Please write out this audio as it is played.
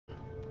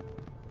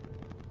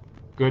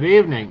Good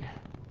evening.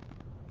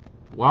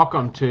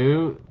 Welcome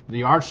to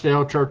the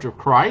Archdale Church of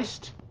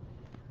Christ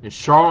in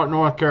Charlotte,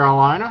 North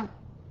Carolina.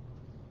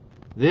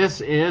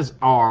 This is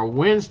our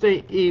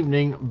Wednesday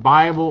evening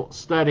Bible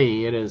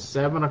study. It is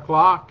 7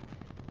 o'clock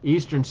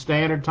Eastern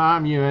Standard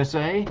Time,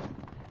 USA.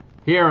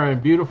 Here in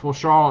beautiful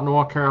Charlotte,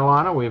 North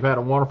Carolina, we've had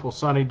a wonderful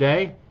sunny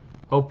day.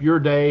 Hope your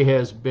day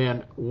has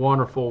been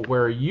wonderful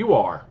where you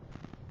are.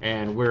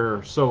 And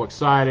we're so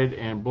excited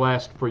and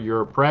blessed for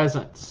your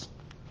presence.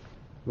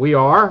 We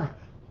are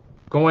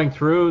going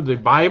through the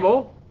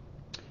Bible,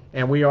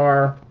 and we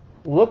are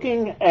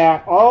looking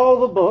at all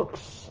the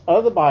books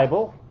of the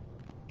Bible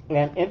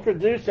and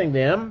introducing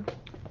them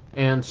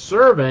and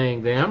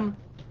surveying them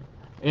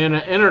in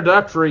an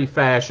introductory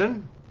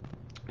fashion.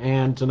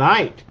 And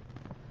tonight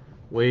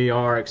we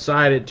are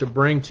excited to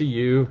bring to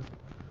you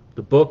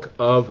the book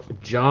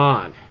of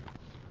John.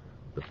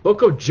 The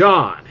book of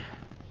John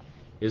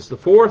is the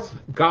fourth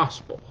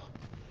gospel,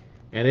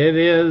 and it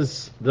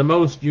is the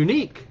most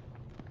unique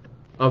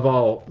of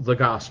all the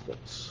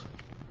Gospels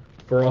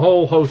for a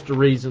whole host of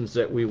reasons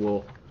that we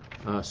will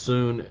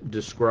soon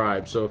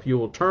describe. So if you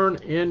will turn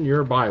in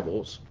your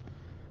Bibles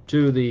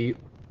to the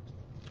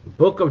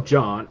book of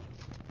John,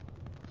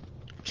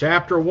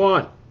 chapter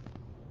 1.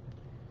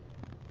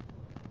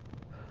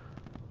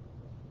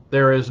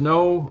 There is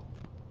no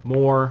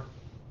more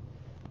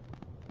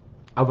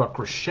of a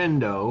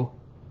crescendo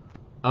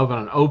of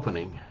an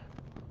opening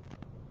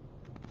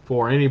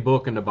for any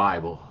book in the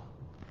Bible,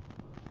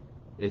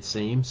 it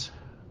seems,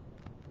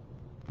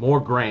 more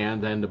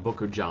grand than the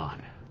book of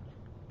John.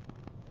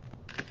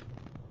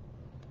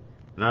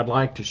 And I'd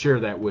like to share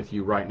that with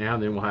you right now,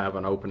 and then we'll have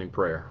an opening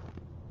prayer.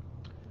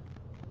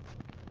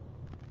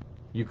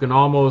 You can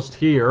almost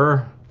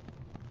hear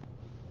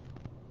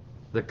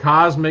the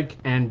cosmic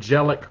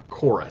angelic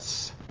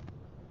chorus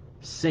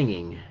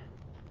singing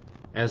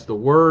as the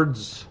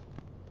words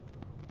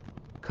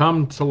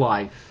come to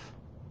life,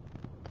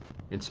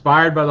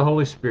 inspired by the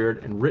Holy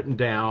Spirit and written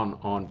down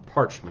on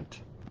parchment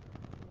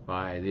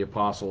by the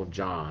Apostle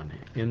John.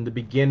 In the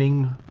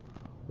beginning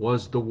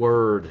was the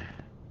Word,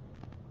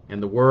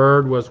 and the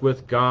Word was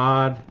with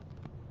God,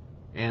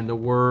 and the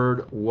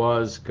Word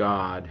was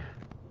God.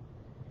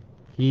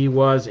 He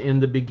was in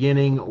the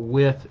beginning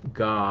with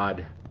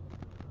God.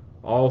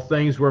 All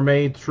things were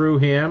made through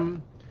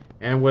him,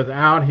 and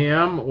without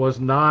him was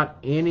not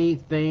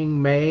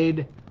anything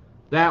made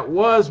that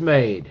was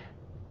made.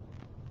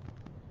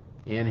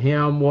 In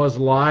him was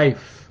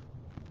life,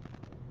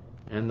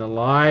 and the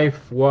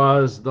life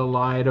was the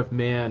light of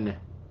men.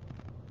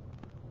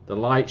 The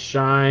light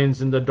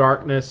shines in the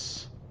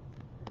darkness,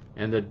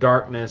 and the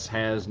darkness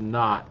has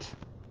not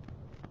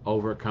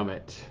overcome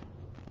it.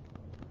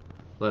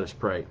 Let us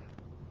pray.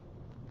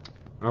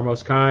 Our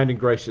most kind and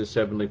gracious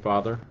Heavenly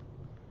Father,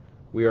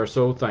 we are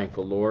so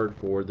thankful, Lord,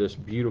 for this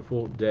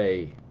beautiful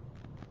day.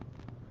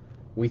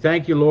 We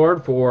thank you,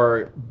 Lord,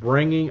 for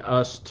bringing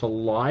us to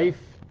life,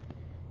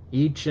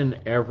 each and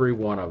every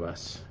one of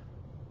us.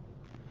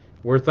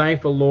 We're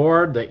thankful,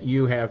 Lord, that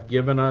you have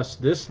given us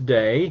this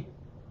day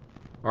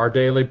our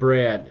daily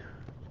bread,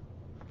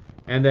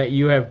 and that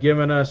you have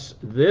given us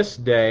this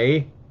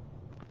day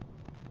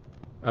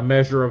a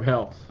measure of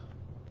health.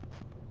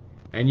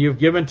 And you've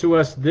given to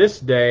us this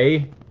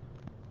day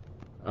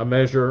a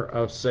measure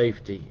of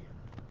safety.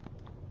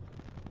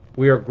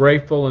 We are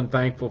grateful and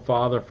thankful,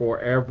 Father, for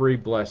every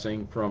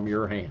blessing from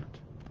your hand.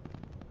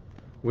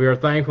 We are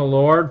thankful,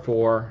 Lord,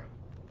 for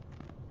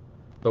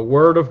the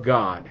Word of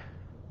God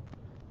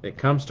that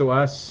comes to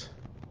us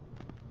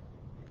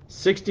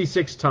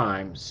 66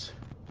 times.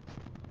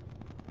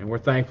 And we're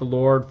thankful,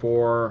 Lord,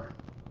 for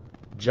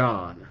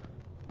John,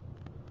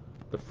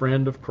 the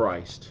friend of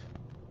Christ,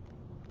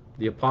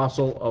 the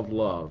apostle of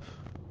love,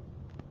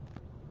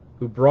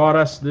 who brought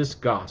us this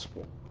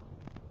gospel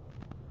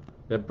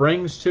that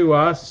brings to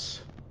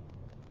us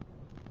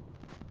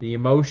the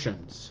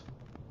emotions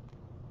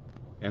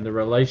and the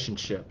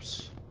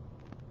relationships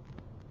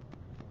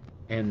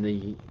and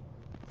the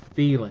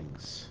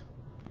feelings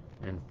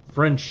and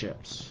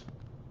friendships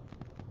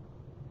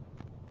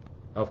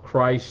of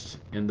Christ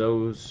and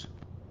those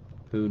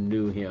who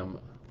knew him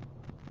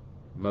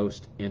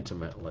most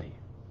intimately.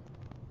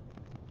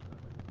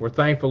 We're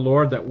thankful,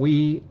 Lord, that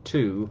we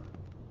too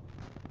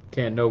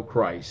can know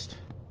Christ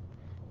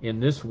in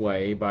this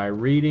way by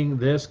reading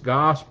this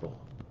gospel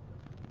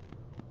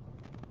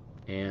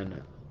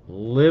and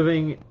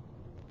living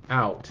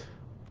out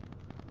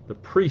the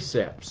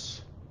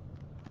precepts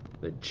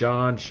that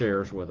John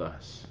shares with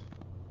us.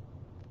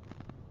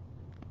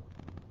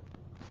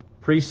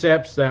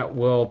 Precepts that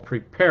will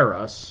prepare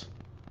us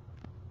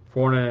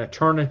for an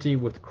eternity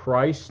with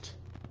Christ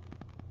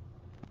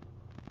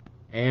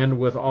and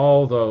with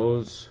all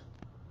those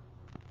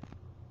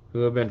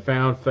who have been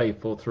found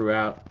faithful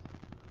throughout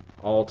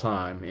all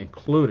time,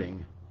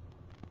 including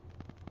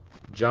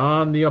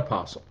John the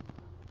Apostle,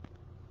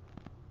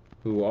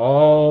 who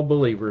all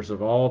believers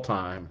of all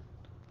time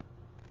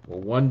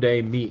will one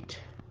day meet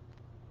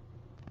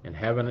in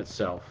heaven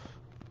itself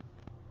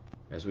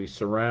as we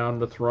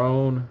surround the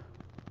throne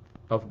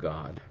of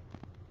God.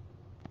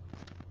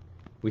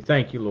 We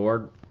thank you,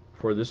 Lord,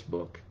 for this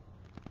book,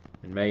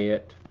 and may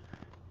it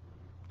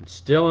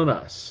instill in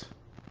us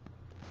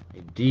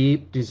a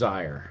deep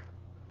desire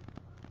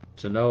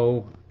to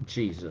know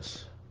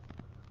Jesus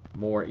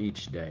more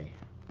each day.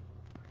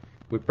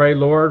 We pray,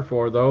 Lord,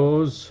 for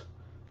those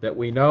that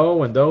we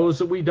know and those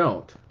that we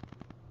don't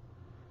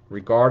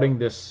regarding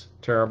this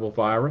terrible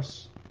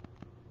virus,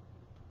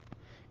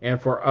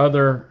 and for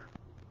other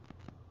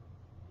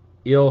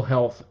ill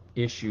health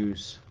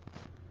issues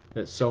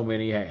that so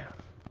many have.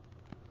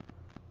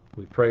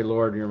 We pray,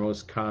 Lord, your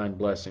most kind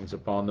blessings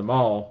upon them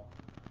all,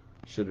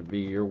 should it be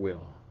your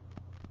will.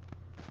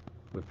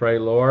 We pray,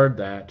 Lord,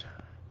 that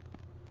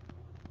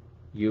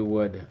you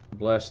would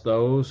bless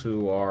those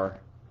who are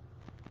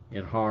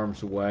in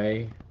harm's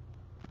way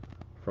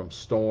from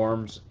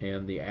storms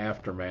and the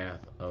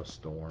aftermath of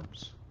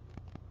storms.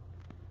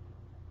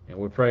 And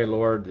we pray,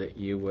 Lord, that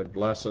you would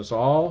bless us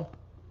all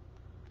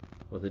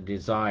with a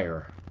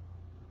desire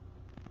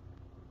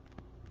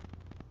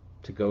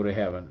to go to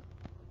heaven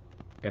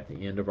at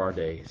the end of our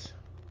days,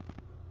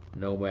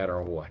 no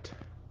matter what.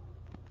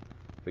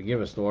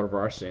 Forgive us, Lord, of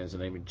our sins. In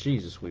the name of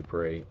Jesus we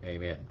pray.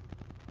 Amen.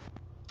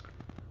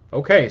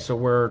 Okay, so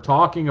we're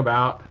talking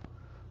about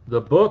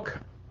the book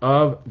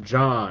of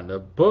John. The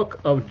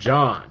book of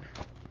John.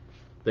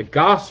 The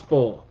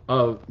Gospel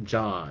of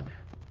John.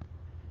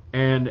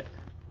 And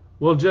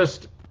we'll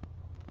just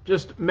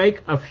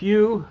make a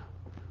few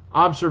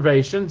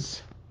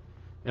observations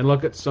and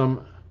look at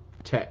some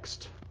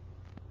text.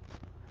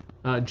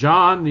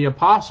 John the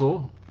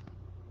Apostle,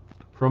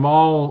 from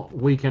all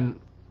we can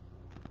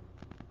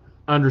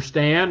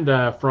understand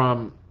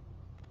from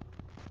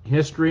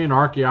history and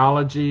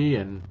archaeology,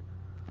 and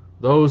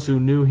those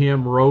who knew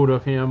him wrote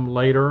of him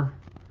later,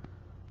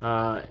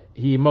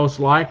 he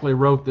most likely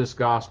wrote this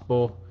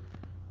gospel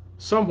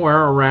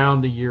somewhere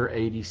around the year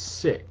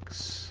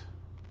 86.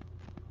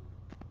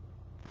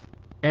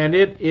 And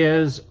it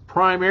is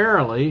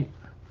primarily,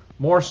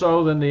 more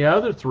so than the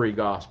other three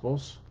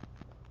gospels,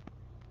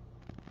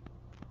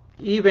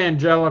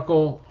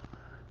 evangelical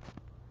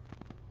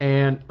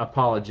and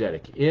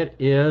apologetic. It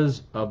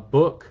is a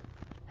book.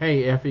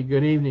 Hey, Effie,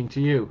 good evening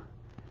to you.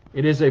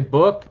 It is a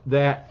book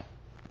that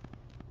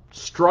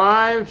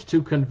strives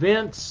to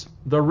convince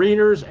the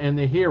readers and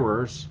the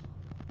hearers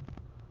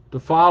to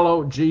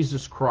follow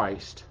Jesus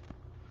Christ,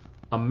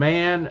 a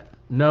man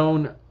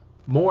known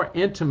more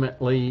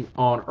intimately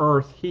on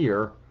earth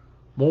here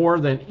more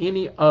than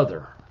any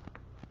other.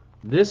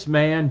 This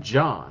man,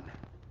 John,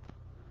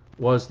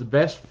 was the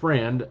best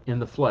friend in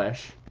the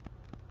flesh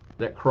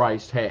that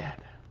Christ had.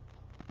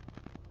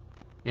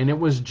 And it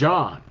was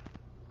John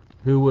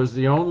who was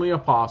the only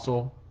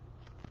apostle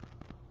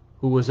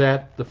who was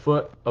at the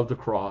foot of the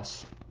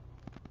cross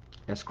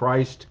as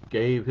Christ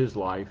gave his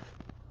life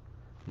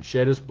and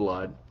shed his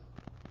blood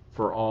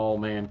for all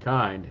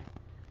mankind.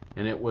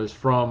 And it was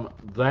from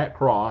that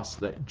cross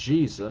that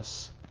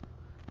Jesus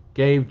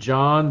gave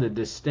John the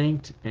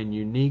distinct and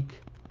unique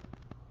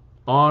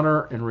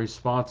honor and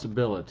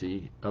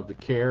responsibility of the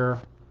care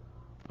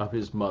of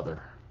his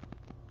mother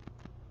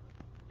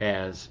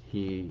as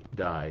he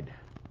died.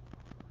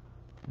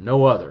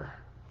 No other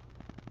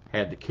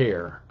had the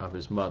care of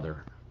his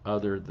mother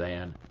other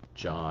than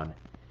John.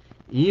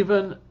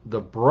 Even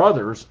the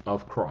brothers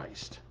of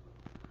Christ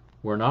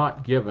were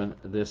not given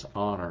this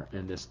honor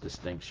and this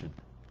distinction.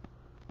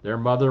 Their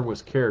mother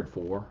was cared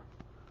for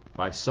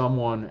by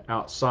someone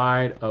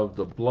outside of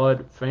the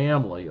blood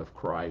family of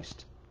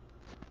Christ,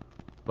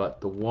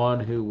 but the one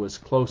who was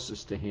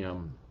closest to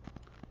him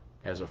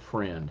as a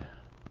friend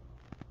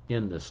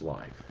in this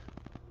life.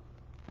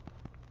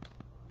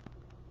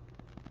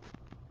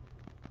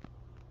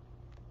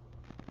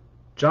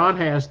 John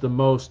has the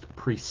most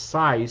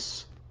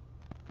precise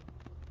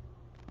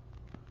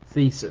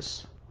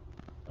thesis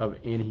of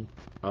any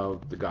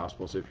of the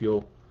Gospels. If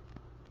you'll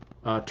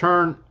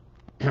turn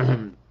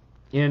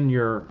in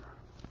your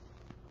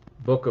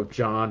book of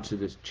John to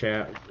this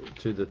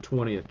to the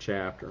 20th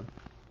chapter,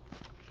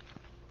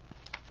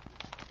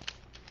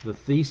 the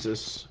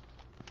thesis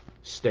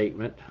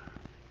statement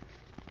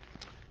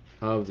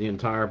of the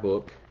entire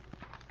book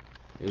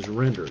is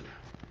rendered.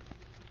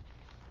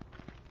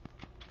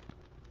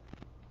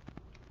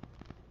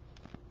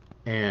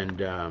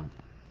 And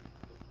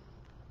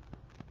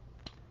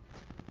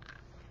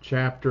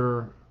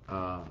chapter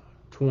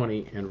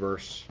 20 and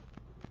verse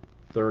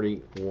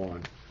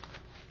 31.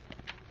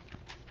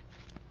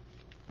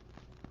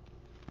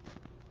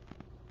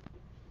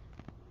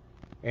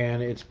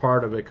 And it's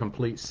part of a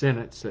complete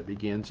sentence that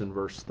begins in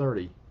verse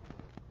 30.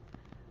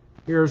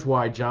 Here's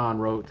why John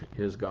wrote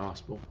his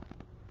gospel,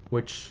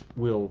 which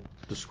we'll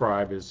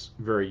describe as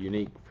very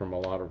unique from a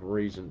lot of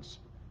reasons.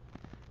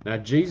 Now,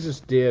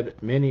 Jesus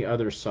did many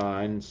other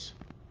signs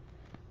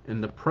in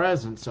the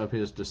presence of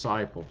his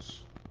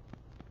disciples,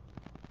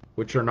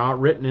 which are not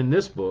written in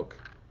this book,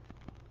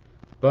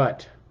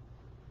 but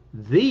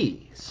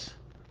these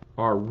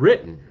are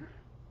written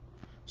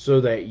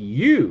so that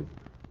you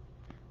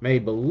may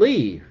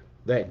believe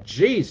that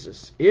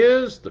Jesus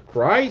is the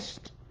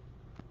Christ,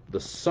 the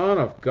Son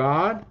of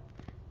God,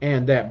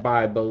 and that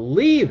by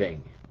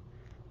believing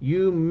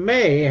you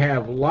may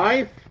have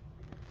life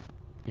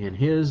in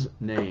his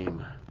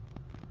name.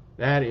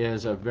 That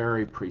is a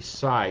very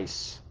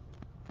precise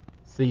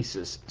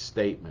thesis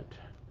statement.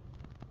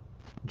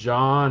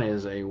 John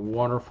is a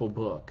wonderful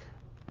book,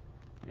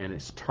 and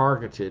it's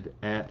targeted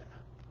at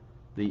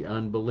the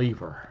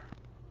unbeliever,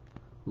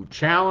 who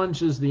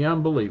challenges the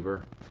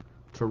unbeliever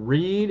to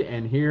read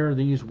and hear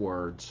these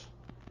words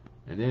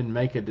and then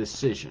make a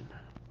decision.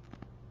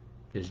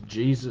 Is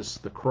Jesus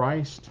the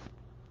Christ,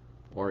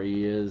 or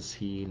is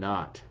he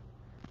not?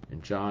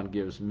 And John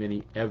gives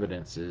many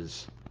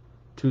evidences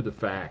to the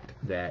fact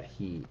that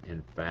he,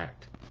 in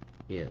fact,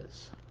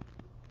 is.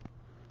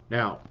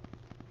 Now,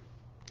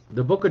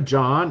 the book of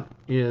John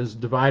is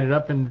divided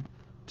up into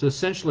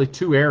essentially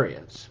two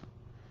areas.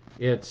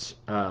 It's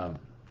a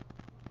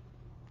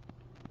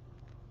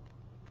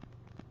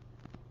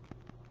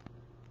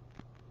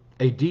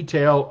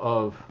detail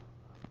of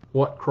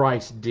what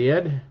Christ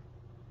did,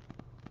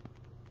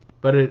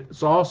 but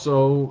it's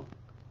also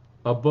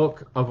a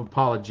book of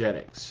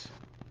apologetics.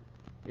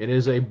 It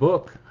is a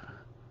book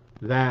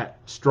that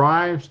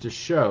strives to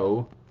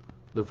show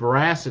the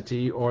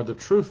veracity or the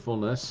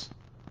truthfulness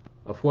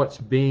of what's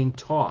being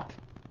taught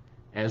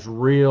as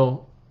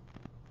real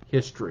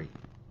history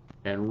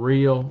and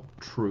real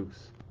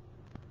truth.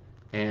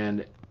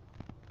 And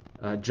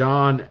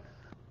John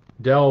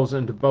delves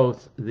into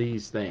both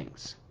these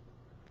things.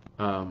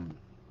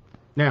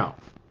 Now,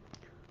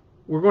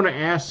 we're going to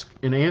ask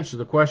and answer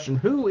the question,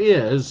 who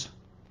is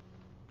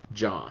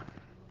John?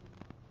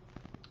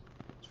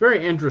 It's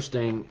very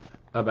interesting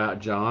about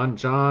John.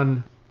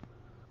 John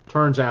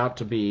turns out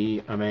to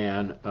be a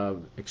man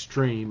of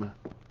extreme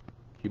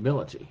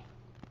humility.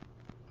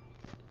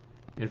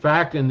 In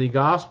fact, in the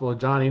Gospel of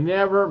John, he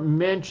never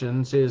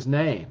mentions his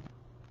name.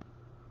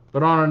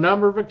 But on a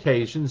number of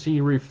occasions,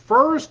 he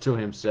refers to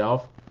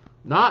himself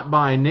not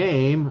by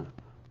name,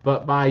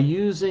 but by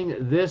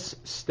using this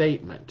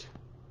statement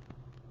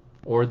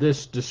or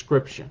this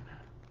description: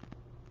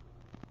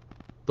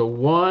 the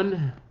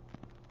one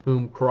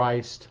whom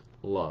Christ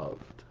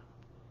loved.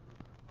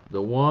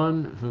 The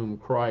one whom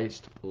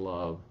Christ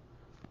loved.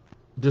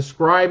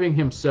 Describing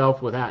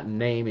himself without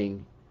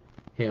naming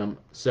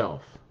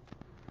himself.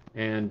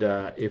 And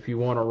if you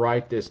want to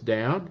write this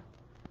down,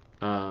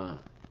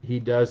 he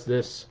does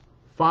this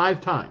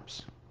 5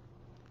 times.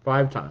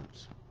 5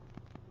 times.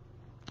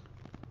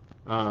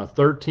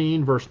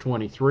 13, verse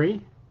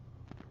 23.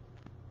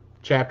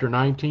 Chapter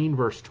 19,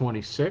 verse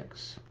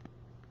 26.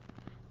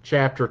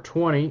 Chapter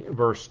 20,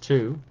 verse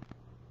 2.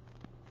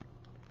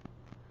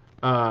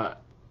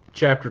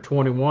 Chapter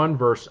 21,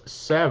 verse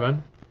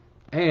 7.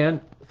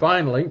 And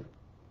finally,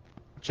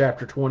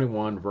 chapter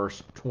 21,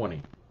 verse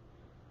 20.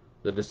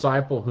 The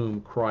disciple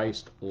whom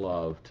Christ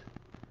loved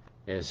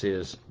as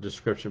his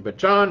description. But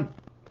John,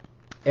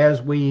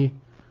 as we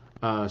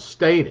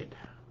stated,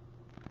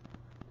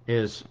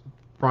 is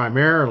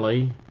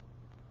primarily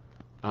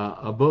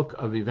a book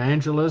of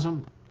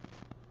evangelism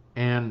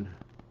and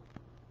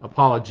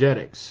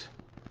apologetics.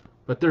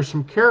 But there's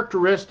some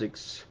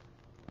characteristics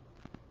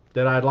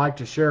that I'd like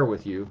to share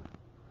with you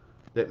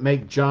that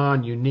make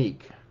John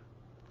unique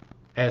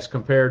as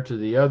compared to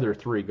the other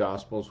 3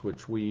 Gospels,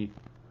 which we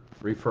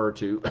refer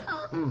to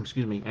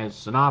excuse me, as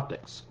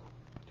synoptics.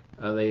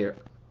 They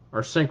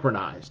are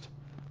synchronized.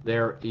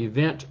 They're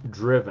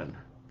event-driven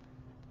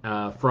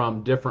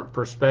from different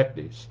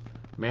perspectives.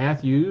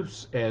 Matthew,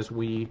 as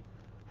we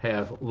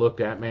have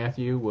looked at,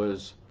 Matthew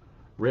was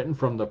written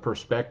from the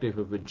perspective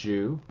of a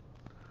Jew.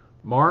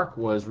 Mark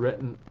was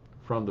written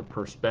from the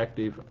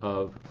perspective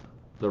of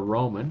the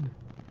Roman,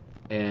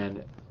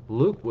 and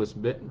Luke was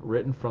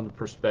written from the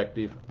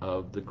perspective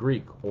of the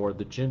Greek or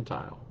the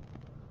Gentile.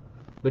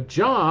 But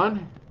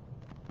John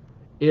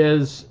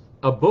is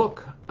a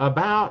book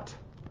about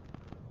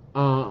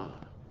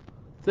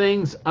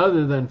things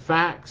other than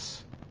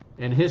facts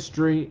and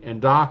history and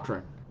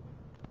doctrine.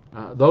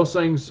 Those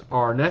things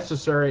are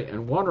necessary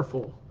and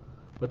wonderful,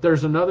 but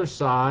there's another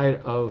side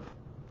of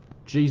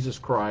Jesus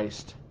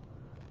Christ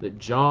that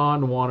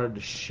John wanted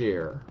to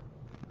share,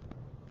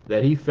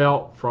 that he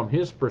felt from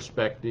his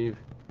perspective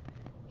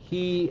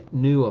he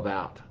knew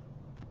about,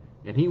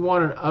 and he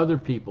wanted other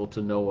people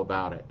to know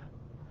about it,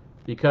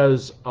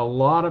 because a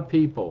lot of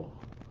people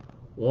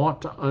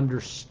want to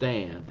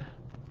understand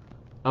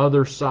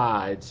other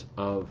sides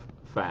of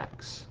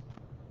facts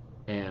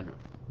and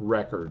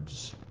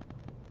records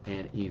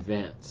and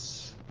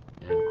events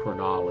and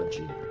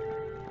chronology.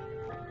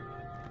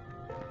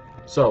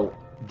 So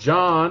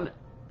John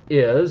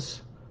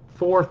is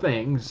 4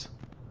 things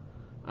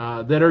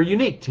that are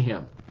unique to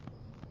him,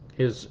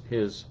 his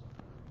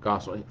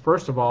gospel.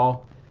 First of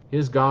all,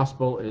 his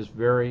gospel is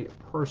very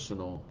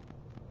personal.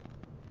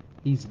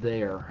 He's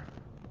there.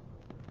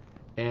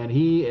 And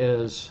he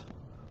is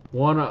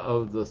one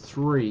of the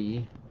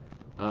 3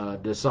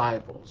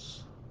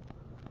 disciples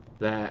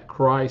that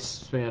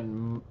Christ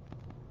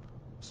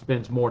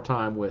spends more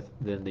time with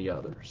than the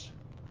others.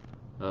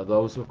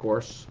 Those, of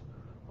course,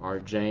 are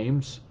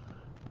James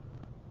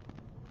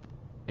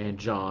and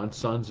John,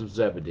 sons of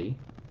Zebedee,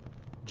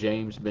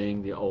 James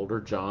being the older,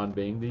 John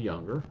being the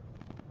younger,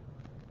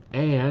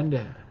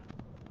 and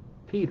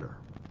Peter.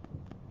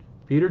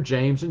 Peter,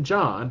 James, and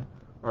John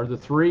are the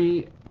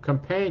three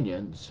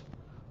companions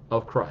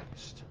of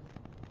Christ.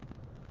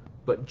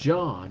 But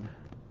John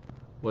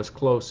was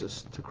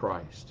closest to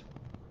Christ.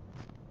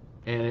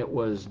 And it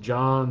was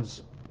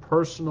John's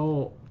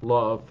personal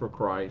love for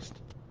Christ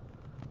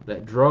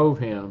that drove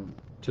him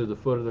to the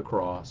foot of the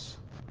cross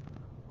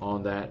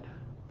on that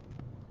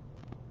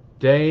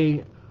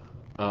day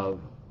of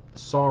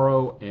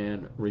sorrow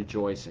and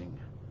rejoicing.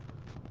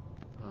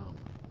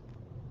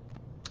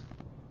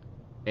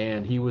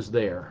 And he was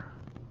there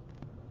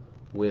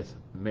with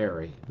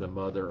Mary, the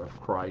mother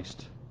of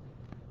Christ.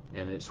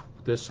 And it's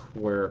this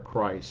where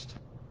Christ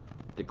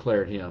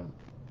declared him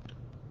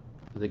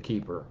the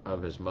keeper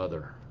of his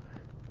mother.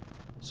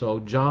 So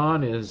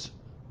John is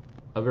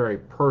a very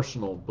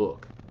personal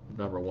book,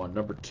 number one.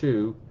 Number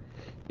two,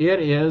 it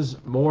is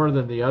more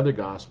than the other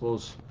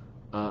Gospels,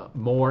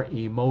 more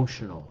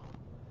emotional.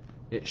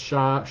 It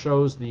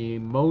shows the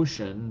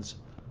emotions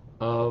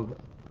of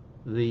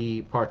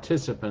the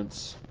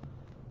participants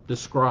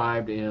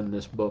described in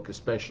this book,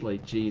 especially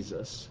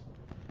Jesus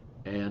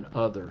and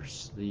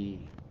others. The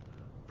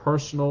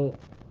personal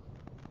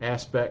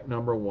aspect,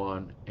 number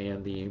one,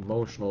 and the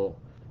emotional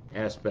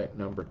aspect,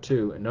 number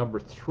two. And number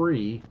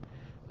three,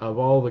 of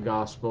all the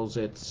Gospels,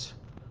 it's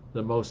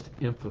the most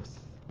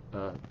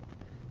empathetic.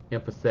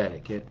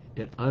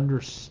 It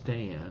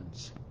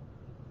understands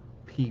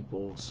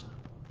people's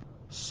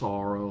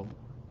sorrow.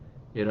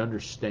 It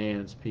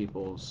understands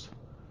people's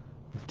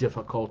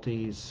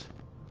difficulties.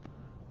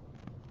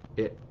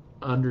 It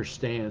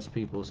understands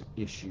people's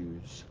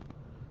issues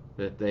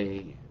that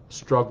they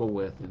struggle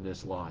with in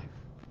this life.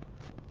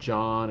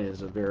 John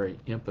is a very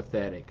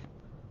empathetic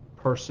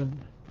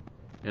person,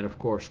 and of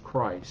course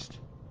Christ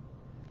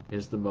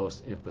is the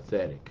most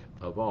empathetic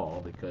of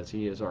all, because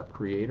he is our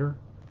creator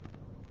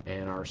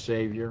and our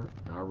savior,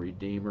 our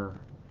redeemer,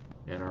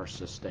 and our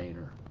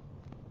sustainer.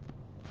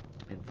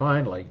 And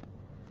finally,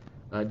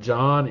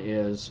 John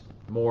is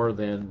more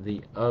than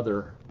the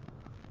other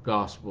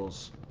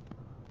Gospels,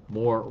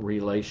 more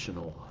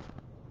relational.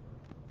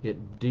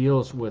 It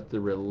deals with the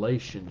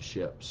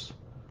relationships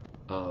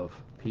of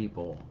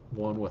people,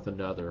 one with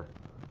another,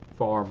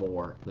 far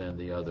more than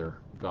the other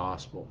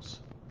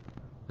Gospels.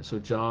 And so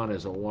John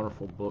is a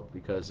wonderful book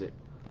because it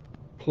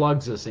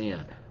plugs us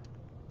in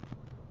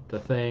to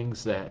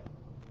things that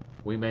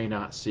we may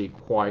not see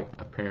quite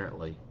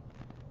apparently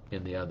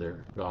in the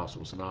other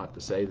Gospels. Not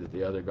to say that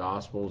the other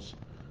Gospels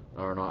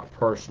are not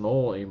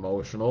personal,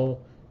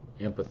 emotional,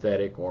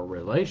 empathetic, or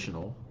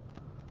relational,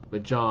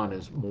 but John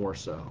is more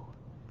so.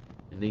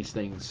 And these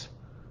things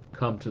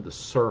come to the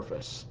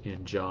surface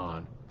in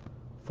John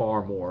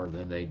far more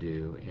than they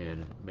do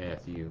in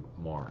Matthew,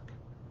 Mark,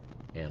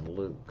 and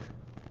Luke.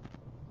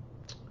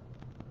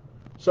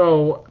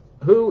 So,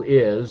 who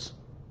is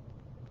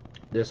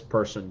this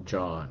person,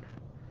 John?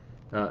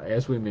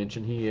 As we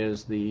mentioned, he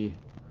is the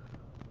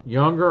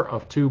younger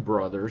of two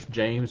brothers,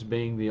 James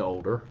being the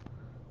older,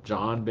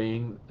 John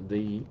being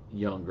the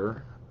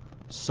younger,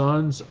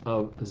 sons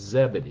of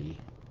Zebedee,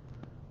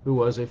 who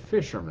was a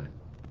fisherman.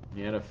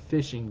 He had a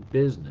fishing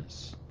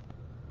business.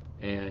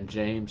 And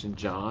James and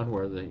John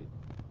were the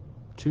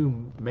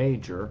two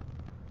major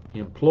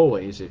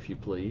employees, if you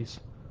please,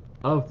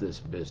 of this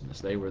business.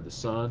 They were the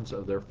sons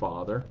of their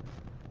father,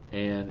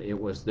 and it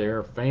was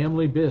their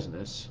family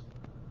business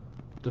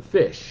to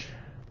fish.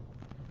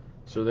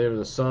 So they were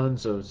the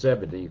sons of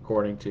Zebedee,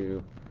 according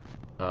to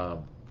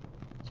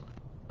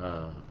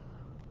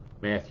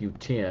Matthew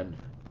 10,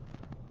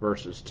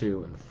 verses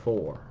 2 and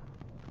 4.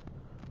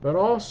 But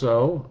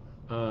also,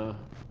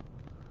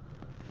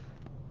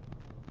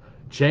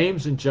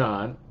 James and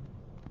John,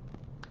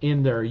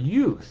 in their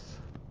youth,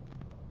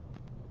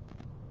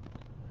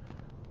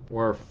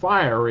 were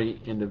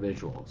fiery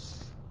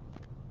individuals.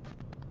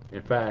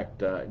 In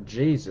fact,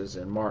 Jesus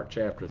in Mark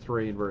chapter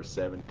 3 and verse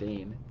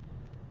 17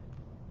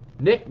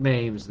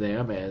 nicknames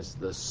them as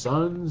the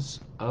sons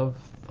of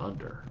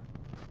thunder.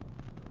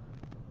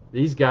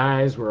 These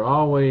guys were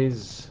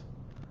always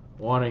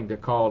wanting to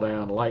call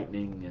down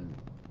lightning and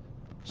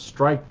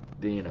strike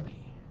the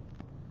enemy.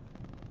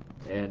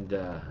 And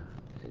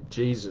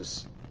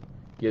Jesus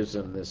gives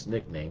them this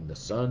nickname, the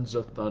sons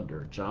of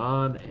thunder,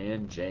 John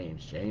and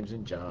James, James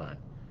and John.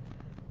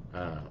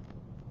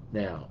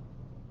 Now,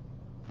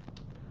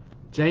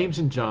 James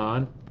and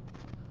John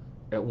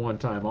at one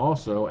time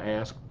also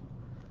asked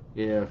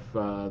if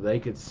they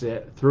could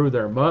sit through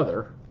their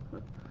mother.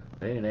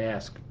 They didn't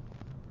ask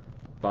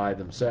by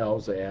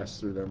themselves, they asked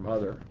through their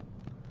mother,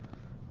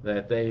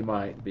 that they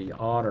might be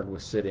honored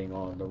with sitting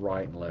on the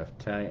right and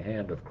left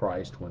hand of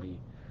Christ when he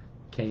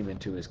came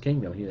into his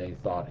kingdom. They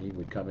thought he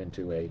would come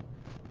into a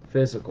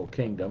physical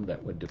kingdom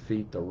that would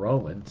defeat the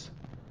Romans,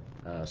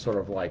 sort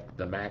of like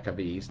the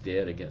Maccabees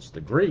did against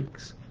the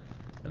Greeks.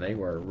 And they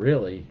were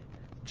really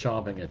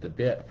chomping at the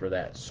bit for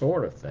that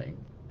sort of thing.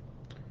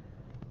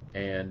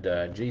 And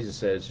Jesus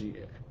says,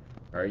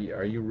 are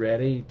you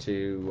ready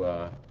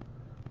to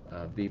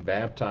be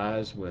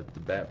baptized with the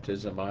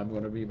baptism I'm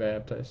going to be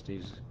baptized.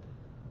 He's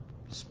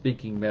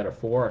speaking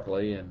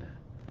metaphorically, and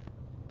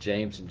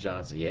James and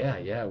John say,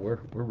 yeah, we're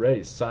ready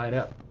to sign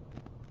up.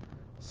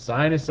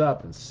 Sign us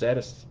up and set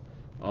us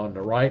on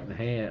the right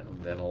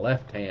hand and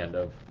left hand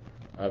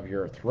of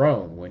your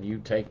throne when you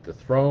take the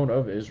throne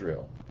of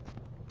Israel.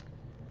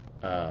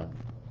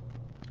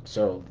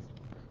 So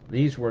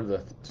these were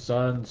the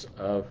sons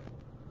of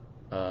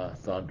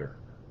thunder.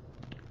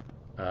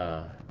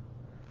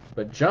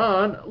 But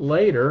John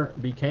later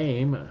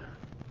became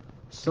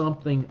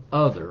something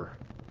other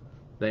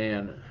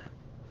than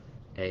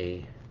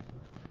a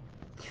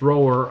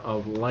thrower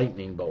of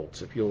lightning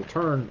bolts. If you'll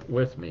turn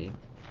with me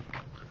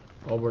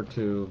over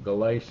to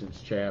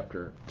Galatians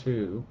chapter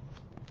 2,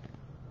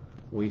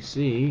 we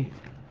see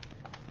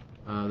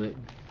that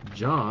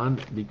John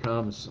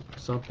becomes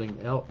something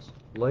else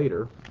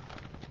later.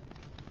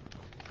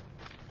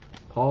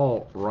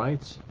 Paul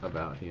writes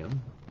about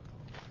him.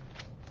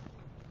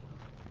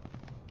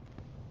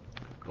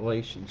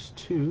 Galatians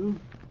 2.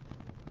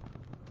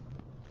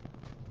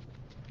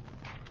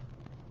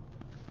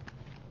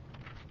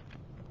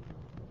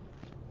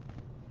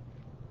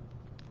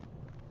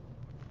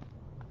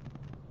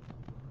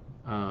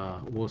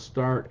 We'll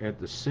start at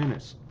the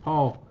sentence.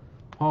 Paul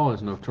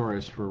is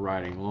notorious for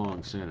writing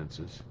long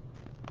sentences.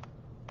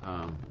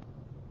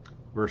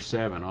 Verse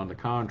 7, on the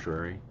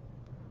contrary,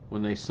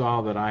 when they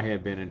saw that I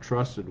had been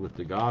entrusted with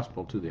the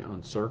gospel to the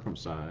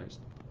uncircumcised,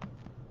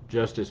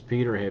 just as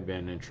Peter had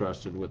been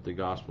entrusted with the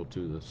gospel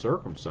to the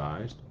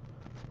circumcised,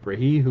 for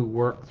he who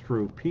worked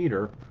through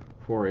Peter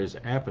for his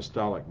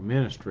apostolic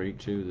ministry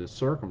to the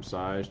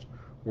circumcised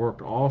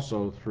worked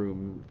also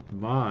through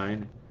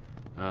mine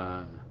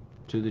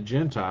to the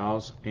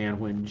Gentiles. And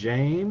when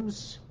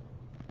James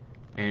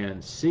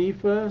and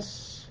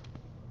Cephas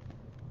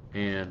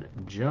and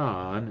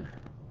John,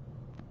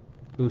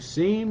 who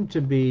seemed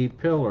to be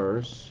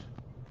pillars,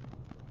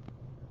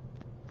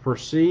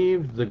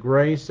 perceived the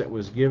grace that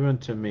was given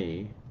to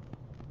me,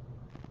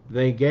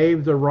 they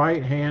gave the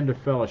right hand of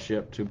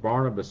fellowship to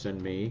Barnabas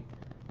and me,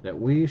 that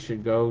we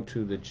should go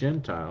to the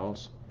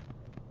Gentiles,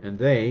 and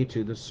they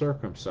to the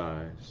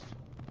circumcised.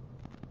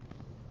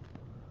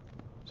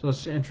 So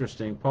it's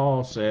interesting.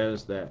 Paul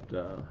says that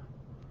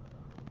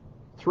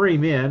three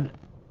men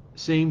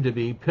seem to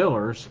be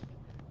pillars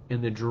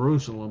in the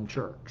Jerusalem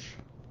church.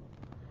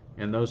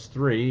 And those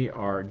three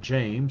are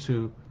James,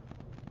 who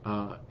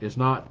is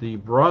not the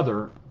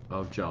brother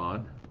of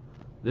John.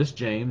 This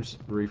James,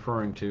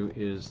 referring to,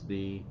 is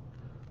the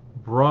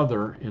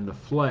brother in the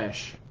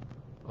flesh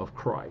of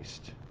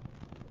Christ.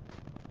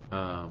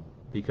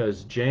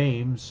 Because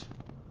James,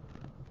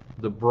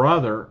 the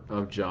brother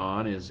of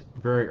John, is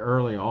very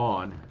early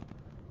on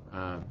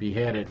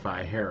beheaded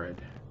by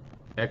Herod,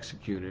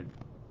 executed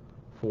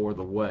for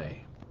the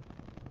way.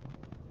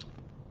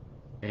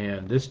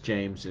 And this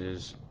James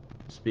is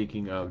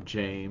speaking of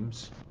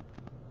James,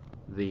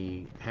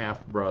 the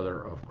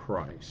half-brother of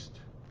Christ.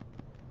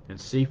 And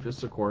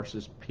Cephas, of course,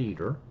 is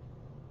Peter.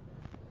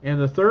 And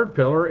the third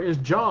pillar is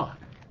John.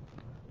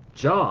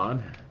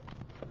 John,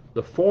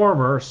 the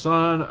former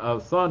son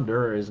of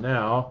thunder, is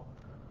now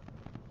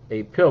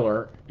a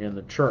pillar in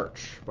the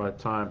church by the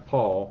time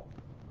Paul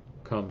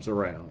comes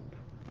around,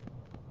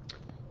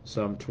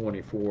 some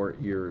 24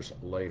 years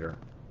later.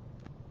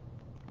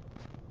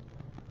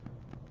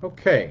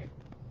 Okay.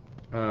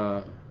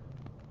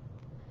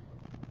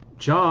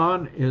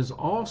 John is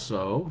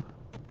also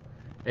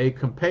a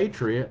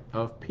compatriot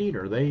of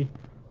Peter. They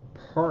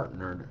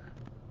partnered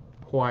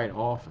quite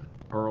often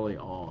early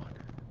on.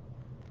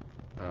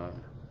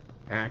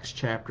 Acts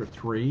chapter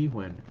 3,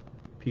 when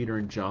Peter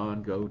and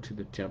John go to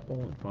the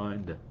temple and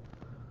find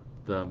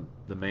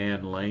the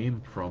man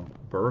lame from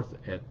birth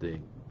at the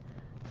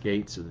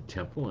gates of the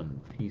temple,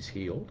 and he's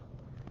healed.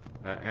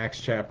 Acts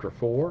chapter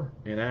 4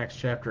 and Acts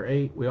chapter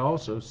 8, we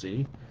also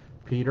see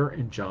Peter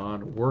and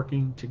John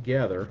working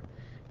together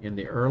in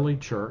the early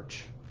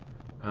church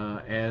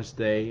as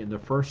they, in the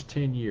first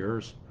 10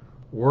 years,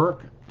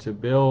 work to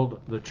build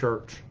the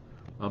church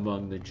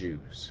among the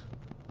Jews.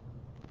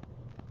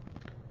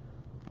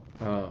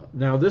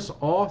 Now, this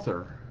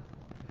author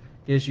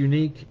is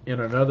unique in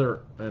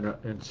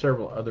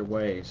several other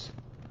ways.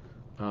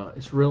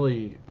 It's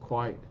really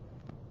quite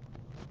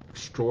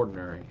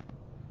extraordinary.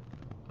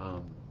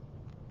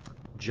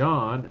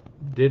 John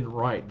didn't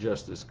write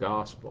just this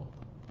gospel.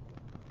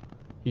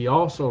 He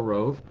also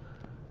wrote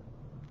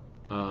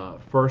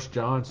 1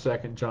 John, 2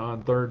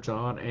 John, 3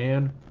 John,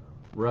 and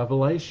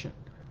Revelation.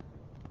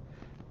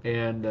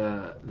 And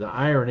the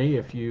irony,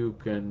 if you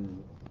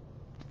can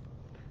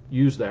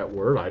use that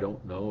word, I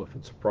don't know if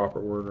it's a proper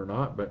word or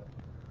not, but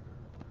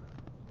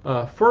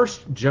 1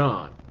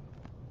 John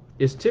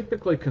is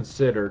typically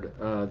considered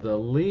the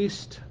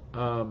least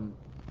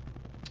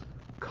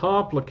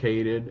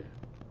complicated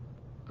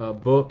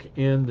book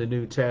in the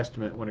New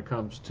Testament when it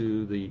comes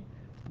to the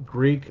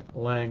Greek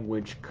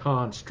language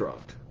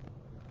construct.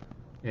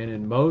 And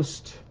in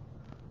most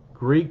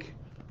Greek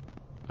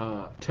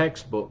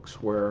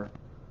textbooks where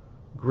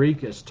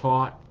Greek is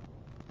taught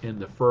in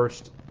the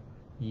first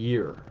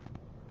year.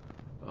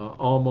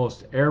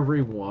 Almost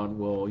everyone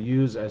will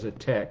use as a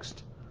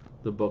text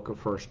the book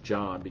of 1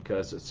 John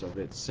because it's of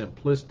its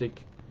simplistic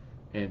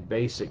and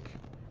basic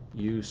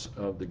use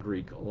of the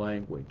Greek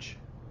language.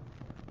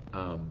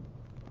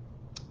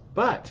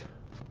 But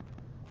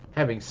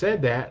having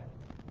said that,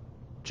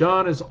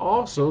 John is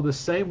also the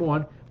same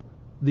one,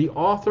 the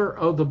author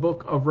of the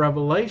book of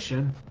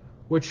Revelation,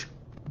 which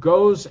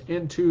goes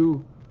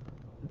into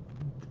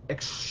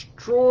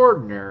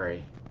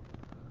extraordinary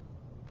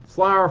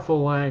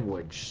flowerful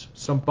language,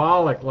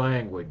 symbolic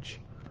language,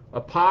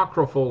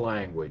 apocryphal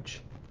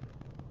language.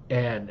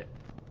 And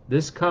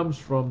this comes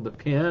from the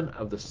pen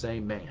of the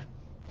same man.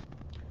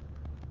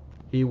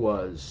 He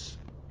was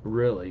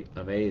really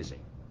amazing.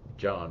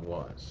 John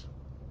was.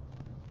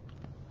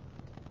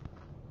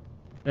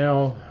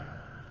 Now,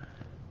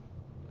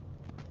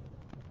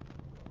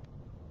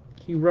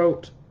 he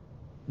wrote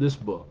this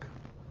book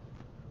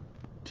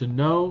to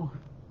no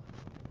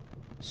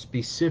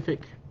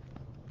specific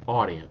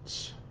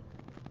audience,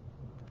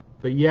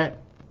 but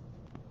yet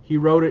he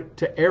wrote it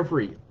to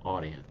every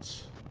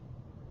audience.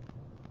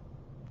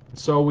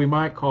 So we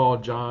might call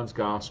John's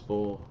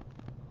gospel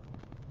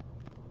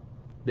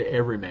the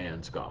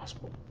everyman's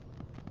gospel.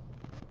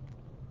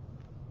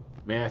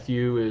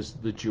 Matthew is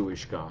the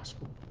Jewish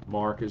gospel.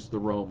 Mark is the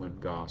Roman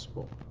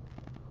gospel.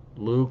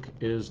 Luke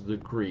is the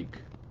Greek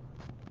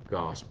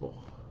gospel.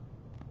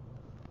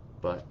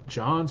 But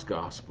John's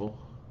gospel,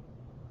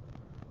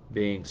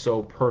 being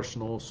so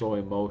personal, so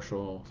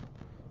emotional,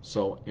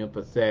 so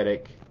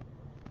empathetic,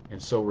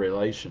 and so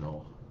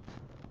relational,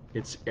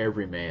 it's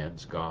every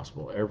man's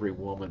gospel, every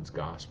woman's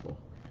gospel,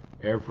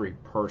 every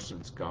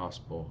person's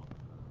gospel.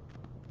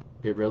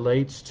 It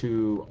relates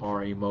to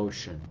our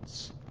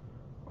emotions,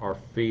 our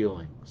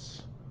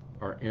feelings,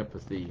 our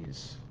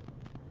empathies,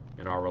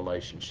 and our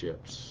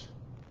relationships.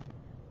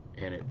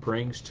 And it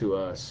brings to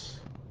us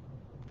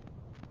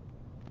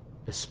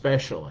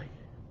especially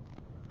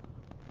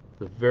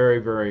the very,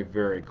 very,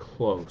 very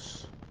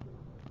close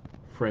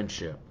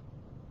friendship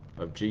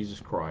of Jesus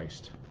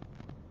Christ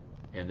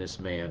and this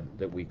man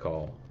that we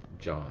call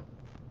John.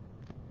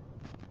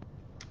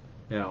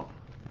 Now,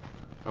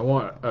 I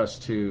want us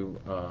to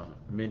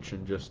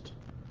mention just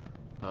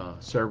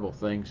several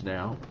things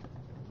now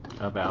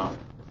about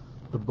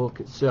the book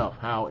itself,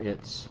 how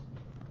it's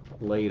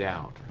laid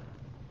out.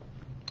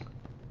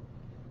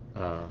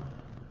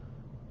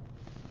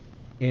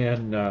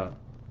 In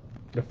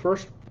the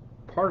first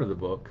part of the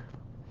book,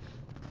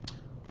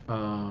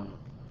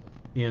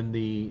 in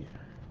the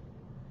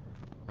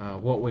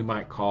what we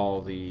might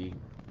call the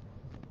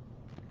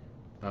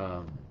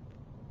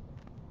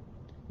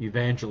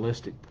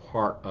evangelistic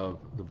part of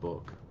the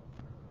book,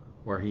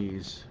 where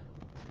he's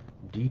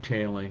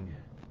detailing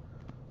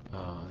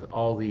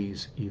all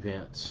these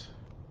events,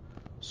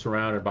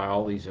 surrounded by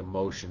all these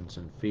emotions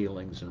and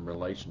feelings and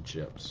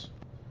relationships.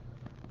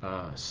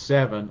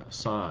 7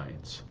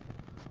 signs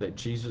that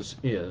Jesus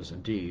is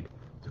indeed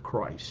the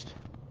Christ.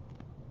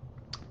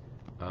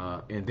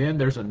 And then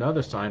there's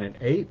another sign, an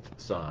 8th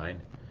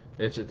sign,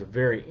 that's at the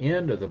very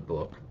end of the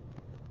book,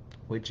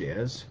 which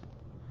is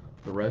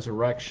the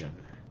resurrection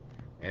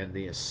and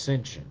the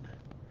ascension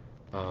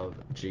of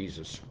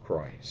Jesus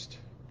Christ.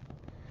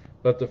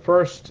 But the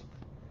first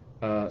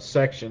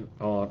section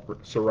on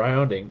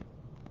surrounding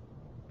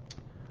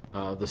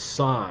the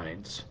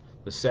signs,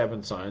 the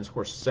 7 signs,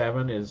 where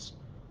 7 is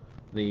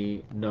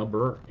the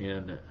number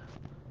in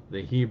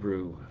the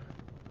Hebrew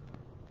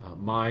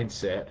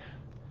mindset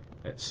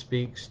that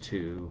speaks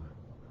to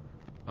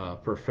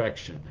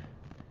perfection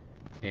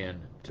and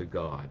to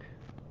God.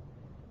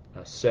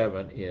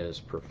 7 is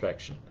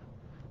perfection.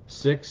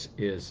 6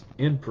 is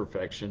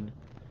imperfection,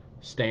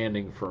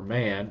 standing for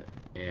man,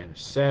 and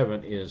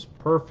 7 is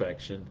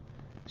perfection,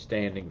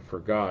 standing for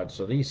God.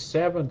 So these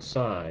 7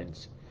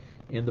 signs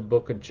in the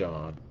book of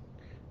John.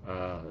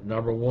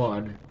 Number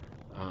 1,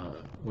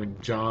 when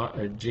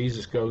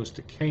Jesus goes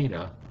to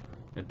Cana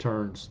and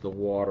turns the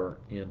water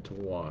into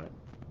wine.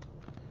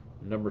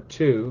 Number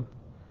 2,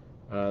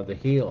 the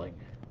healing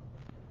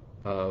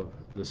of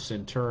the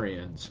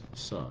centurion's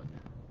son.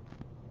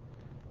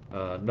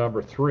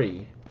 Number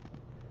 3,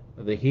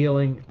 the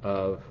healing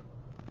of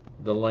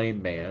the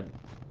lame man.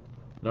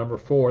 Number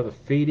 4, the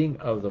feeding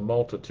of the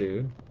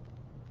multitude.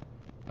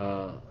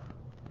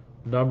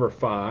 Number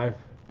 5,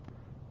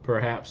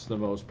 perhaps the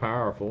most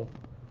powerful,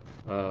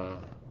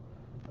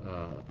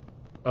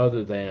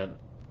 other than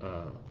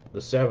the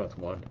 7th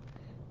one,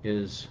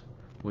 is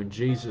when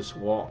Jesus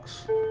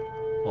walks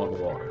on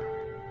water.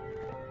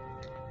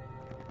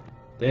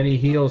 Then he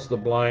heals the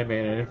blind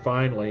man, and then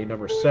finally,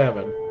 number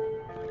 7,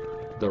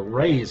 the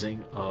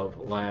raising of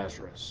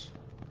Lazarus.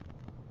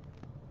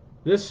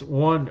 This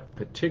one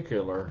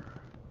particular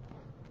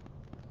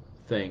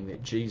thing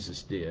that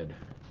Jesus did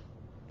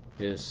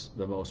is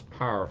the most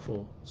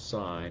powerful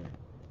sign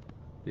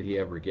that he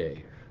ever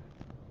gave.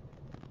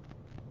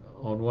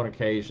 On one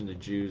occasion, the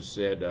Jews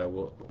said,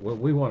 well,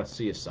 we want to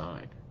see a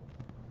sign.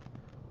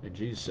 And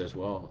Jesus says,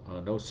 well,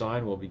 no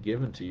sign will be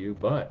given to you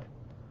but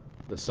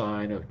the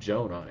sign of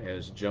Jonah,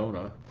 as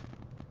Jonah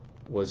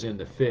was in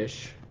the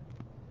fish,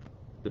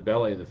 the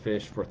belly of the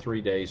fish, for 3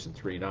 days and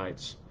 3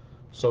 nights,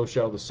 so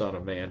shall the Son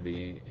of Man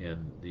be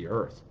in the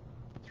earth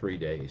 3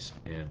 days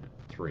and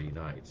 3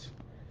 nights.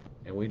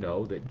 And we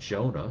know that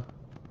Jonah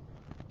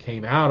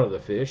came out of the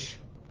fish,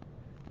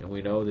 and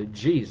we know that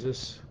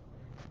Jesus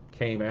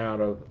came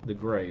out of the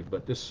grave.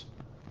 But this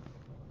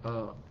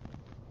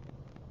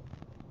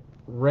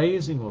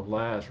raising of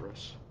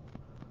Lazarus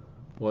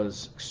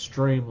was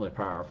extremely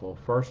powerful.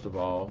 First of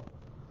all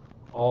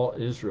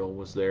Israel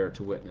was there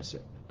to witness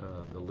it.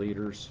 The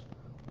leaders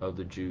of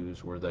the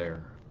Jews were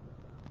there.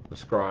 The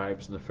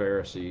scribes and the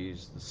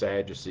Pharisees, the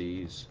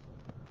Sadducees,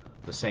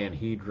 the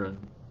Sanhedrin,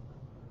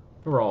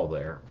 they were all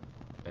there.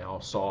 They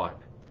all saw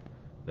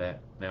it.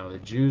 Now the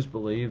Jews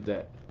believed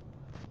that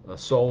the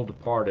soul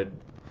departed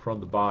from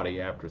the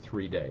body after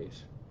 3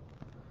 days.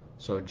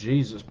 So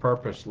Jesus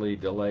purposely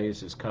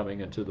delays his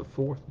coming until the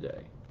 4th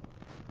day.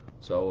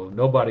 So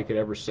nobody could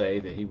ever say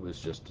that he was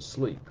just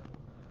asleep.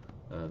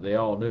 They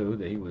all knew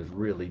that he was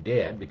really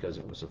dead because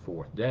it was the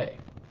 4th day.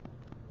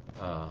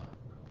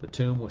 The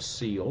tomb was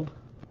sealed,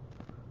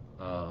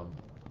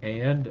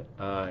 and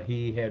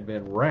he had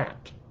been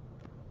wrapped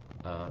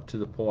to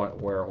the point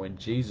where when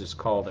Jesus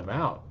called him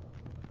out,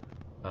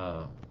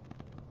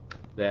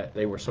 that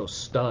they were so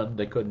stunned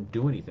they couldn't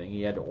do anything.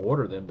 He had to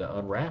order them to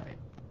unwrap him.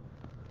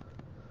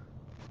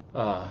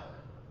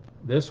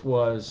 This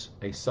was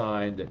a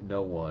sign that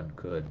no one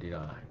could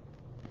deny.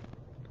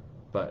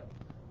 But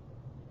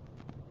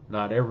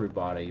not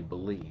everybody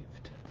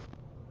believed.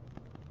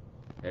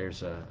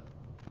 There's a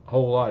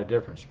whole lot of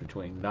difference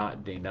between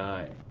not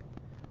denying,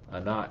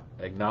 not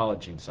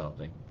acknowledging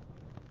something,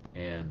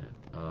 and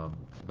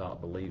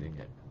not believing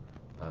it.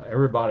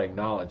 Everybody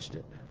acknowledged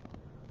it,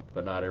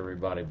 but not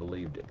everybody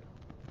believed it.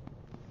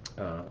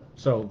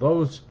 So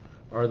those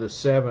are the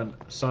 7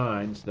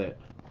 signs that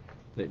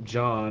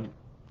John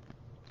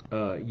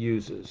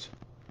uses.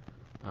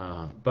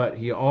 But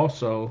he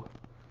also,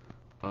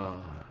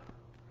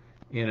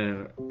 in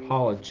an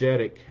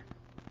apologetic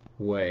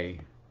way,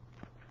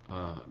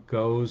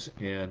 goes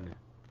and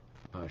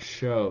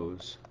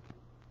shows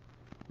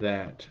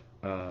that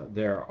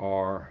there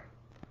are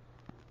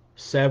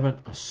 7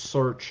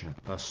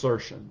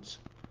 assertions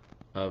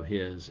of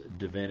his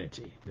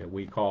divinity that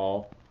we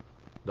call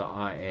the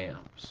I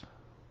ams.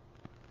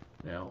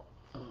 Now,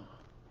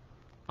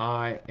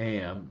 I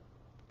am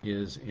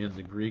is in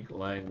the Greek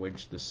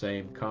language the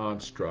same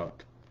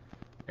construct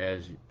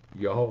as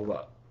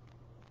Jehovah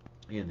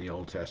in the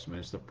Old Testament.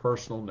 It's the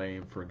personal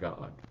name for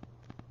God.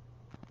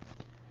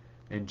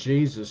 And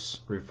Jesus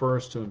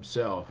refers to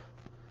himself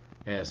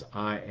as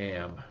I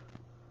am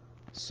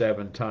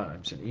 7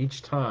 times. And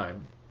each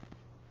time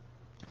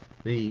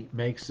he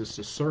makes this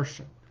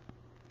assertion,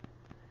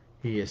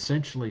 he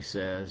essentially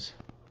says,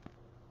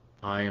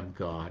 I am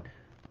God,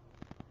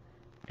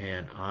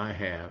 and I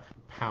have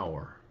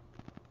power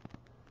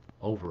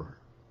over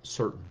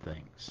certain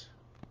things.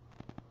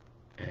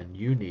 And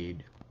you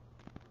need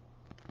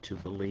to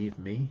believe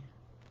me,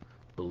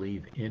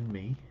 believe in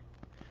me.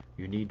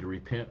 You need to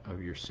repent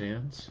of your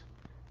sins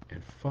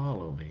and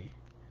follow me,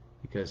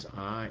 because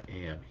I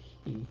am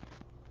He.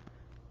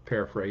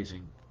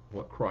 Paraphrasing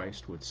what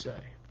Christ would say.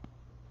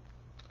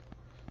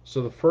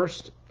 So the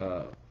first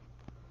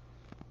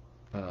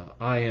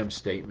I am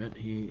statement,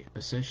 he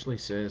essentially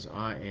says,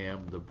 I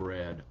am the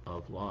bread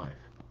of life,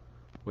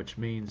 which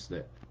means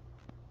that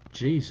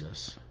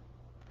Jesus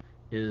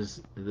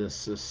is the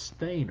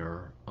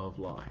sustainer of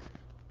life.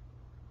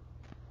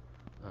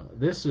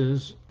 This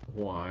is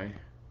why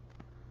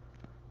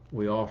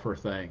we offer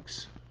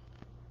thanks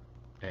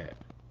at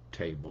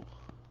table,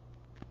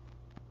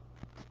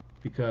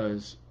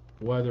 because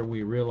whether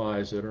we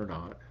realize it or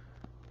not,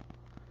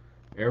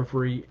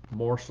 every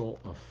morsel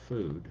of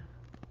food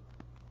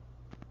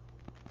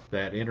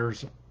that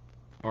enters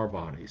our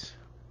bodies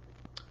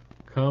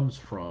comes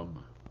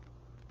from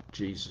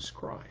Jesus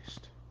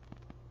Christ,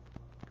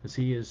 because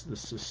He is the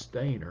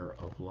sustainer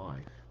of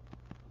life.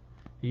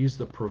 He's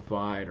the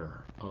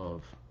provider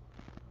of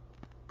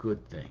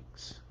good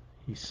things.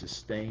 He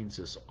sustains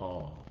us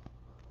all.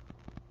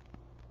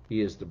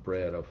 He is the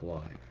bread of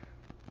life.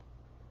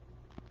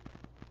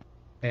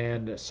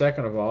 And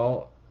second of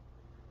all,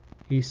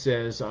 he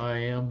says, I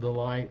am the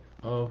light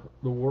of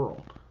the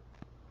world.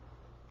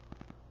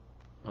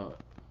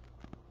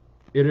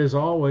 It is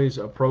always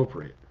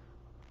appropriate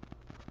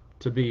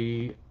to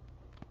be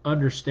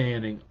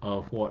understanding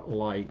of what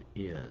light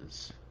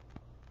is.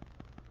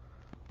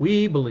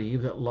 We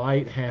believe that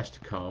light has to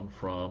come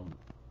from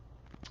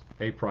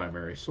a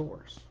primary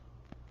source.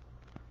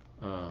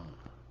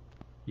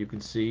 You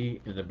can see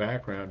in the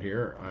background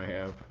here, I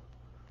have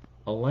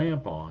a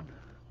lamp on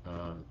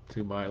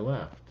to my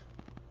left.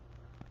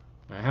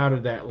 Now, how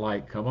did that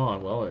light come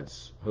on? Well,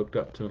 it's hooked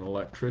up to an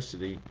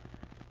electricity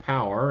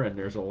power, and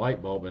there's a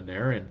light bulb in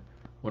there, and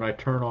when I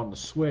turn on the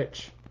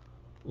switch,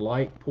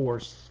 light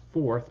pours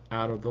forth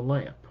out of the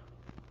lamp.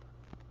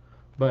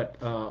 But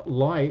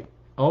light,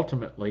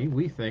 ultimately,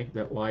 we think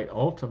that light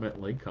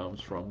ultimately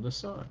comes from the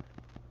sun.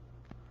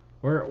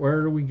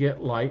 Where do we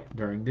get light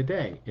during the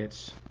day?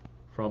 It's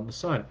from the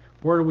sun.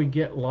 Where do we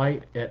get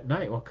light at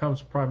night? Well, it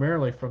comes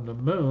primarily from the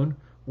moon,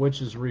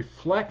 which is a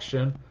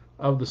reflection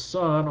of the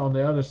sun on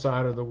the other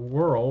side of the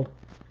world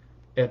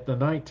at the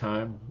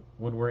nighttime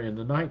when we're in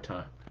the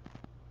nighttime.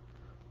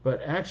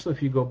 But actually,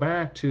 if you go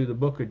back to the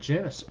book of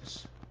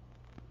Genesis,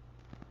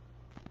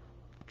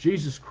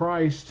 Jesus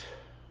Christ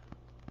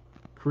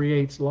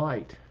creates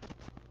light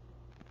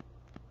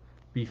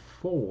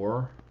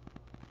before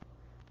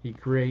he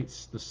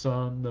creates the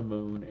sun, the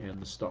moon, and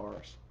the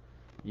stars.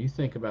 You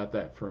think about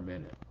that for a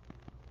minute.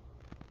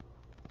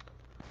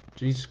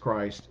 Jesus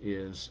Christ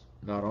is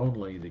not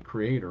only the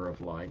creator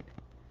of light,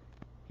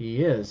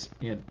 he is,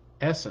 in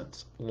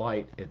essence,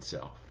 light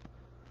itself.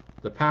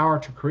 The power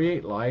to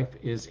create life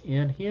is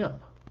in him.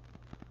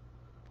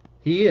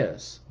 He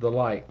is the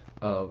light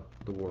of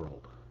the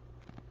world.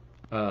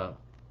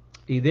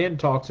 He then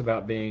talks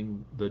about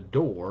being the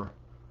door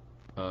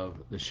of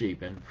the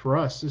sheep. And for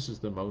us, this is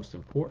the most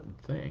important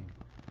thing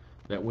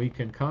that we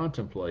can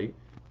contemplate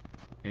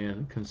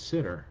and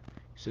consider.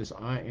 He says,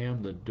 I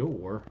am the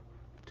door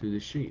to the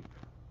sheep.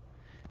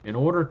 In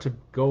order to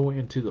go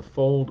into the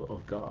fold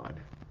of God,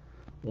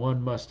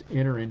 one must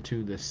enter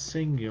into the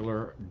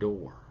singular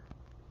door.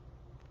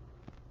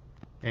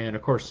 And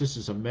of course, this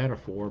is a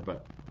metaphor,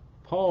 but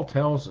Paul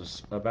tells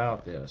us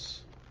about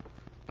this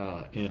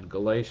in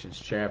Galatians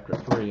chapter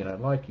 3. And I'd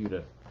like you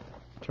to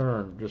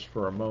turn just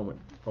for a moment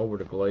over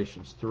to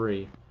Galatians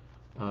 3,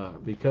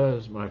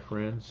 because, my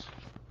friends,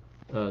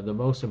 the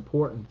most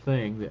important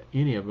thing that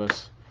any of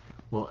us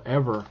will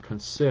ever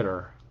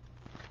consider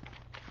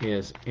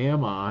is,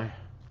 am I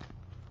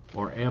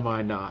or am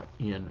I not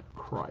in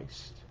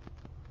Christ?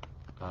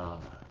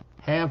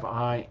 Have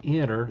I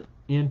entered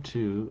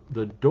into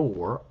the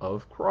door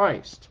of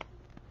Christ?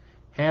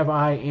 Have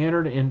I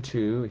entered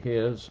into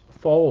his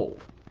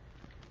fold?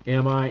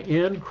 Am I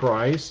in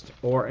Christ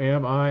or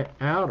am I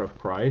out of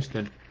Christ?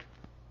 And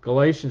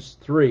Galatians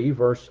 3,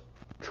 verse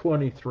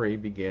 23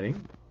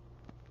 beginning,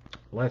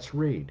 let's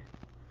read.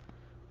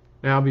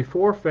 Now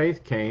before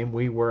faith came,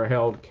 we were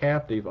held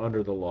captive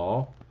under the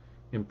law,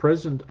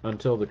 imprisoned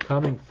until the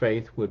coming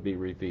faith would be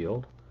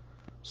revealed.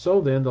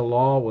 So then the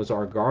law was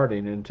our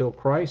guardian until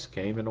Christ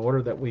came, in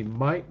order that we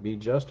might be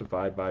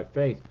justified by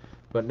faith.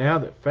 But now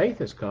that faith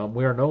has come,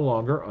 we are no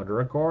longer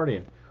under a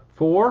guardian.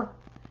 For,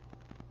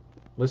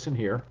 listen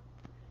here,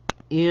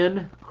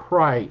 in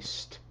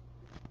Christ.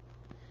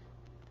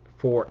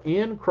 For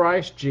in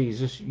Christ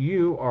Jesus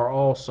you are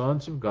all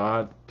sons of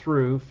God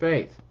through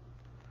faith.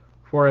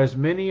 For as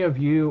many of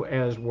you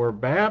as were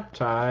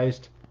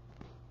baptized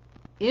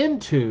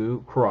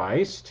into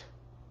Christ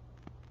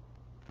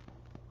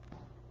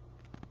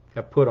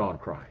have put on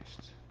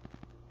Christ.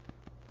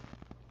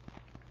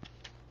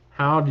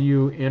 How do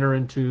you enter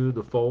into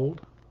the fold?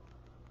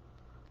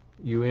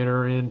 You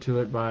enter into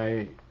it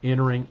by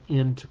entering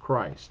into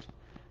Christ.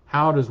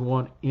 How does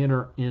one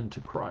enter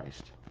into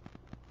Christ?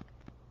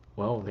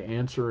 Well, the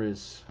answer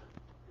is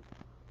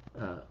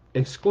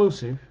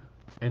exclusive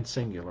and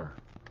singular.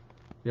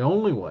 The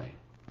only way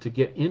to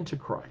get into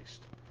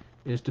Christ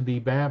is to be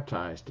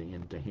baptized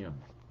into him.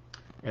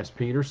 As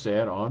Peter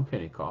said on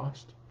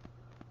Pentecost,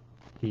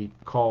 he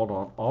called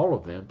on all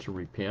of them to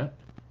repent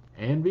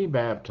and be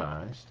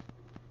baptized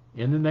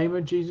in the name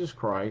of Jesus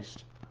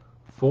Christ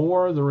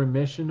for the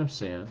remission of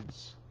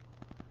sins,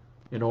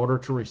 in order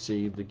to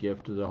receive the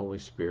gift of the Holy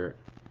Spirit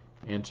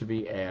and to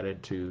be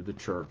added to the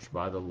church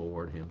by the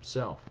Lord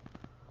himself.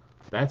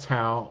 That's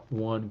how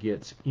one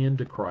gets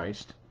into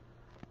Christ.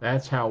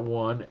 That's how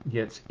one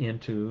gets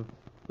into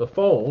the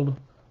fold,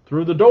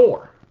 through the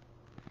door.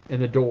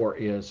 And the door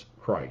is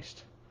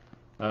Christ.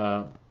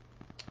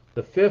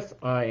 The fifth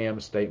I am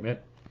statement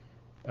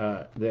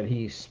that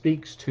he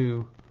speaks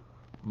to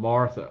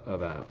Martha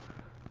about.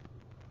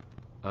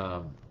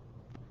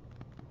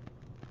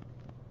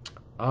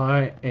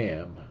 I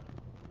am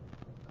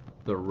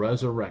the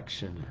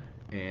resurrection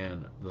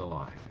and the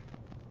life.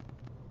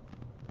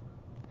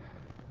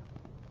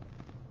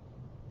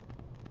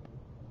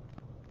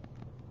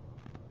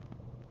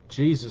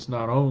 Jesus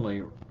not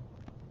only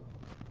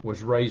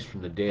was raised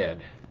from the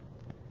dead,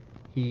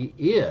 he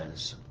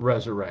is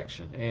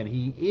resurrection and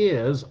he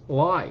is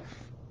life.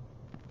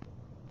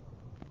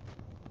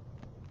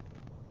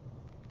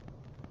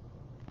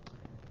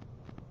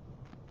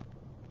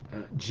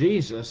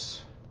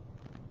 Jesus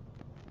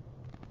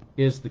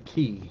is the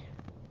key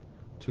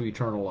to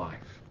eternal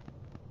life.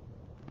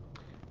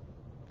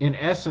 In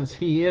essence,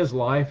 he is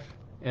life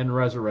and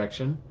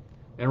resurrection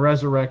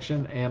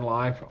and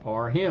life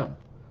are him.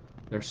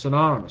 They're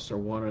synonymous, they're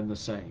one and the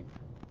same.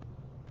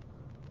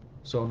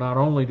 So not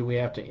only do we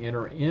have to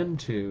enter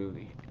into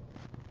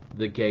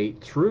the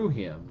gate through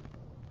him,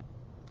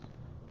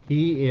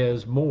 he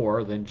is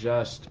more than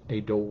just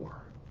a door.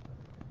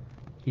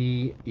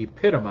 He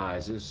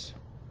epitomizes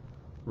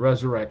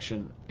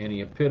resurrection and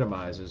he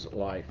epitomizes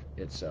life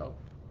itself.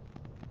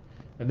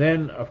 And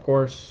then, of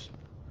course,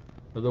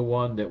 the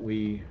one that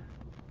we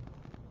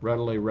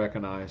readily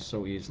recognize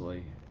so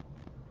easily,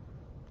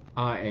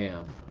 I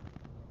am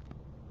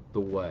the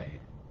way,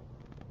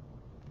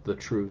 the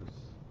truth,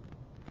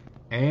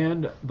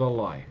 and the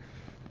life.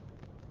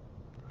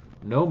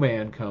 No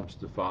man comes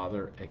to the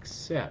Father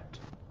except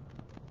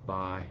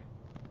by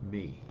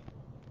me.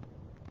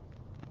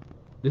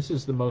 This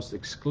is the most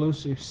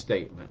exclusive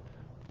statement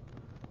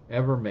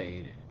ever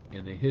made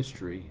in the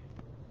history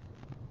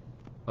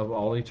of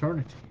all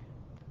eternity.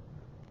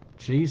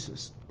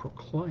 Jesus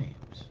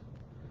proclaims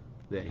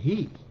that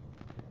He,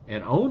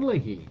 and only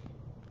He,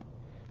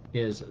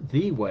 is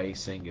the way,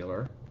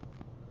 singular,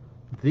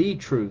 the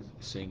truth,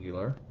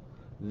 singular,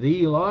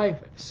 the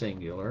life,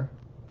 singular,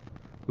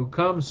 who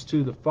comes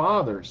to the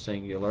Father,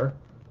 singular,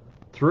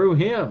 through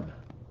Him,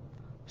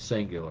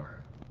 singular.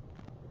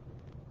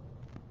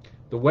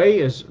 The way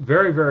is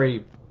very,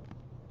 very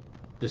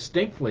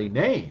distinctly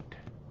named,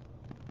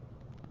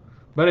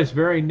 but it's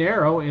very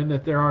narrow in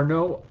that there are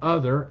no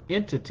other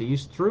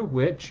entities through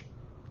which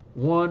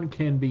one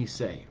can be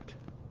saved.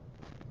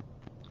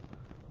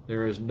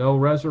 There is no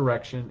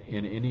resurrection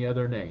in any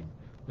other name.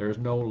 There is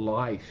no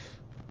life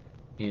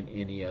in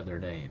any other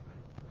name.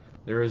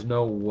 There is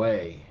no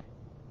way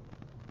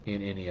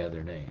in any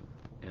other name,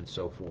 and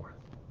so forth.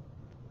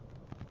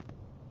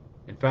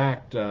 In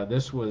fact,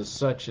 this was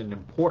such an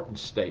important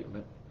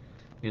statement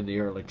in the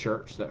early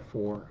church that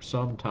for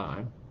some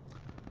time,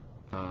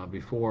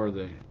 before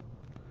the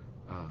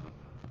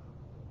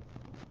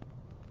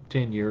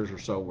 10 years or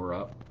so were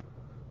up,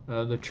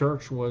 the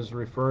church was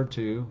referred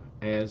to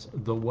as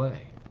the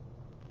way.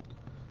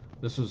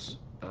 This is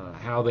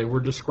how they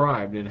were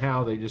described and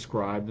how they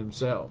described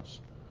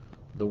themselves,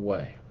 the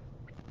way.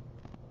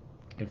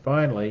 And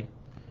finally,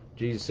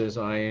 Jesus says,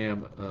 I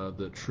am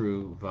the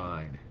true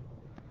vine.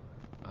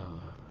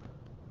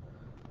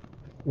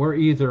 We're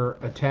either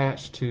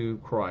attached to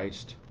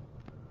Christ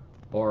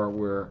or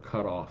we're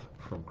cut off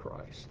from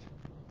Christ.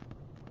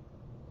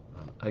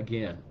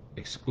 Again,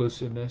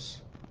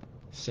 exclusiveness,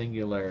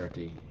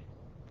 singularity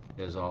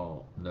is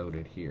all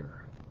noted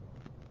here.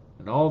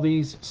 And all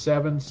these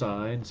 7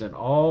 signs and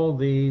all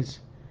these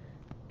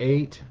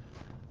 8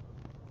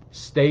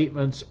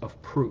 statements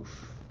of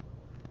proof,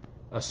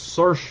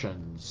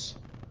 assertions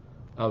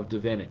of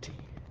divinity,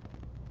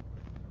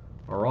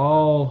 are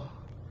all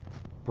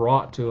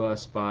brought to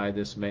us by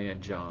this man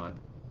John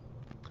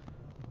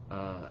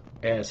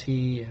as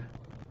he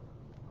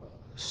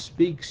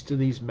speaks to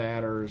these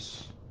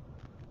matters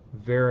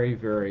very,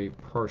 very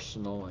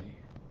personally,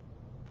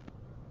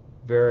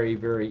 very,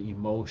 very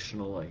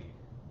emotionally,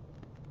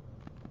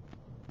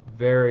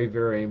 very,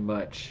 very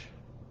much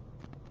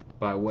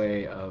by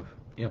way of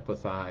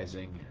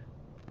empathizing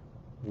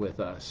with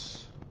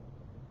us.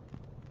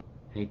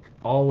 He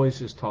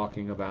always is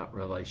talking about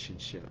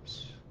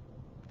relationships.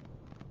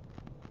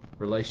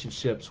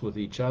 Relationships with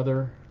each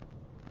other,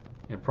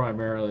 and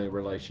primarily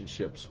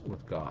relationships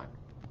with God.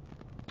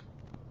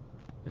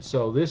 And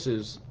so this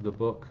is the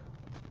book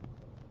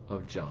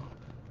of John.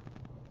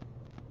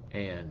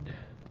 And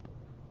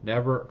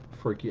never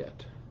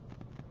forget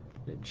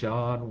that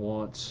John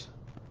wants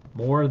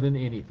more than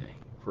anything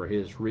for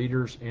his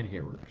readers and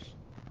hearers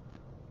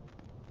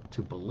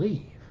to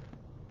believe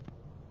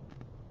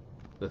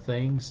the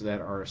things that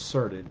are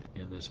asserted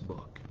in this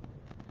book.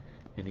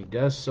 And he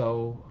does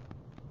so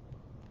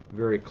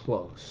very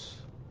close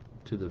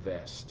to the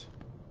vest.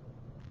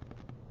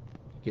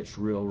 He gets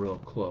real, real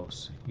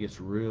close. He gets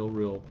real,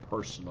 real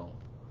personal.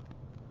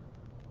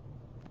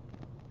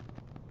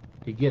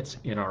 He gets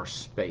in our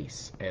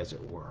space, as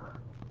it were.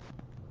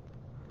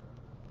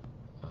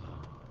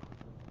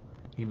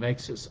 He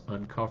makes us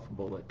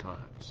uncomfortable at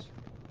times.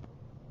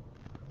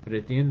 But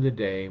at the end of the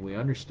day, we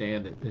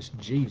understand that this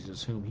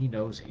Jesus, whom he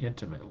knows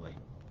intimately,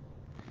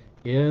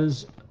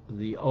 is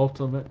the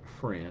ultimate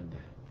friend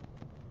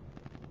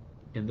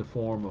in the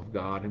form of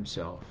God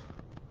himself,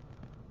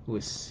 who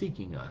is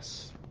seeking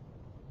us.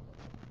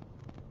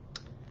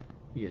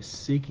 He is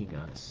seeking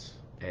us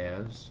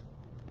as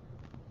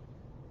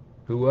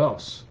who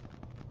else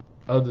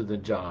other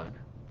than John?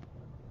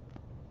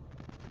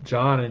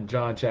 John, in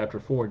John chapter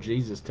 4,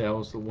 Jesus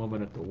tells the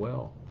woman at the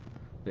well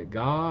that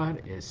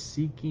God is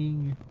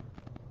seeking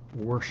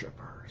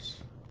worshipers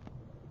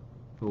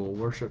who will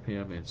worship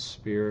him in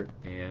spirit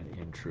and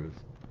in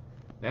truth.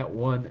 That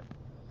one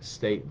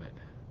statement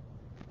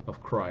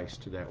of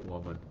Christ to that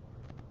woman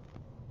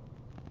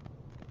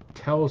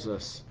tells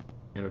us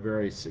in a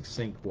very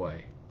succinct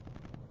way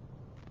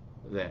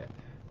that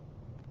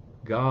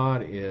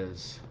God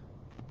is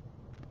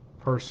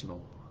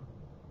personal,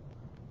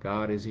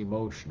 God is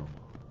emotional,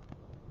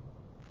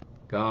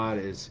 God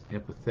is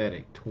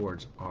empathetic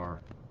towards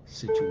our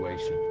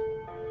situation.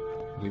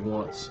 He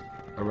wants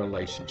a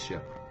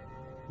relationship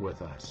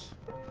with us.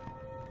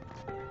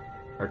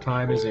 Our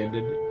time is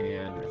ended,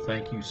 and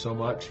thank you so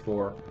much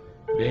for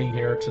being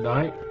here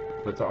tonight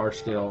with the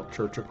Archdale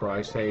Church of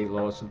Christ. Hey,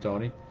 Lois and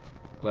Tony,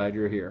 glad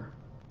you're here.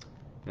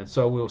 And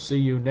so we'll see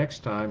you next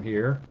time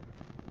here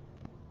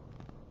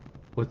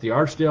with the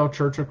Archdale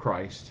Church of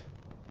Christ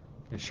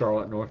in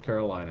Charlotte, North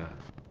Carolina.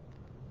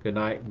 Good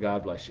night, and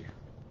God bless you.